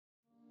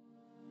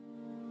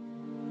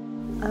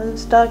I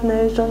was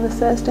diagnosed on the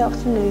Thursday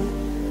afternoon,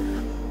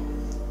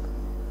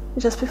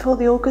 just before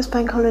the August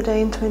bank holiday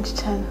in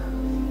 2010.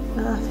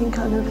 And I think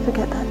I'll never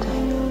forget that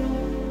day.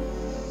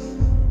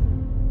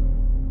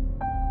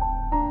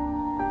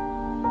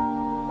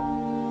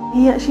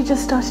 He actually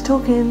just started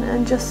talking,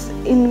 and just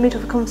in the middle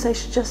of a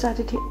conversation just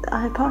added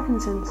I had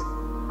Parkinson's.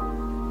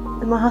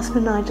 And my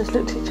husband and I just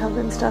looked at each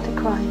other and started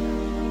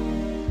crying.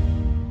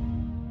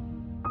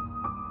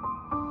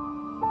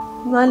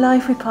 My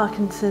life with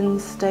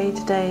Parkinson's day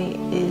to day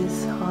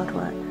is hard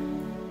work.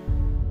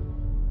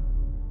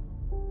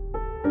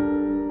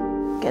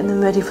 Getting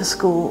them ready for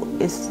school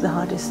is the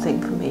hardest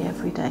thing for me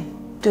every day.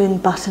 Doing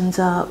buttons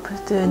up,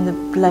 doing the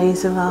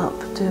blazer up,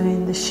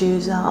 doing the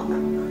shoes up.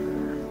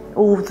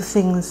 All the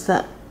things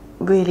that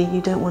really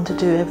you don't want to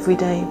do every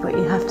day, but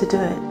you have to do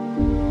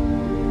it.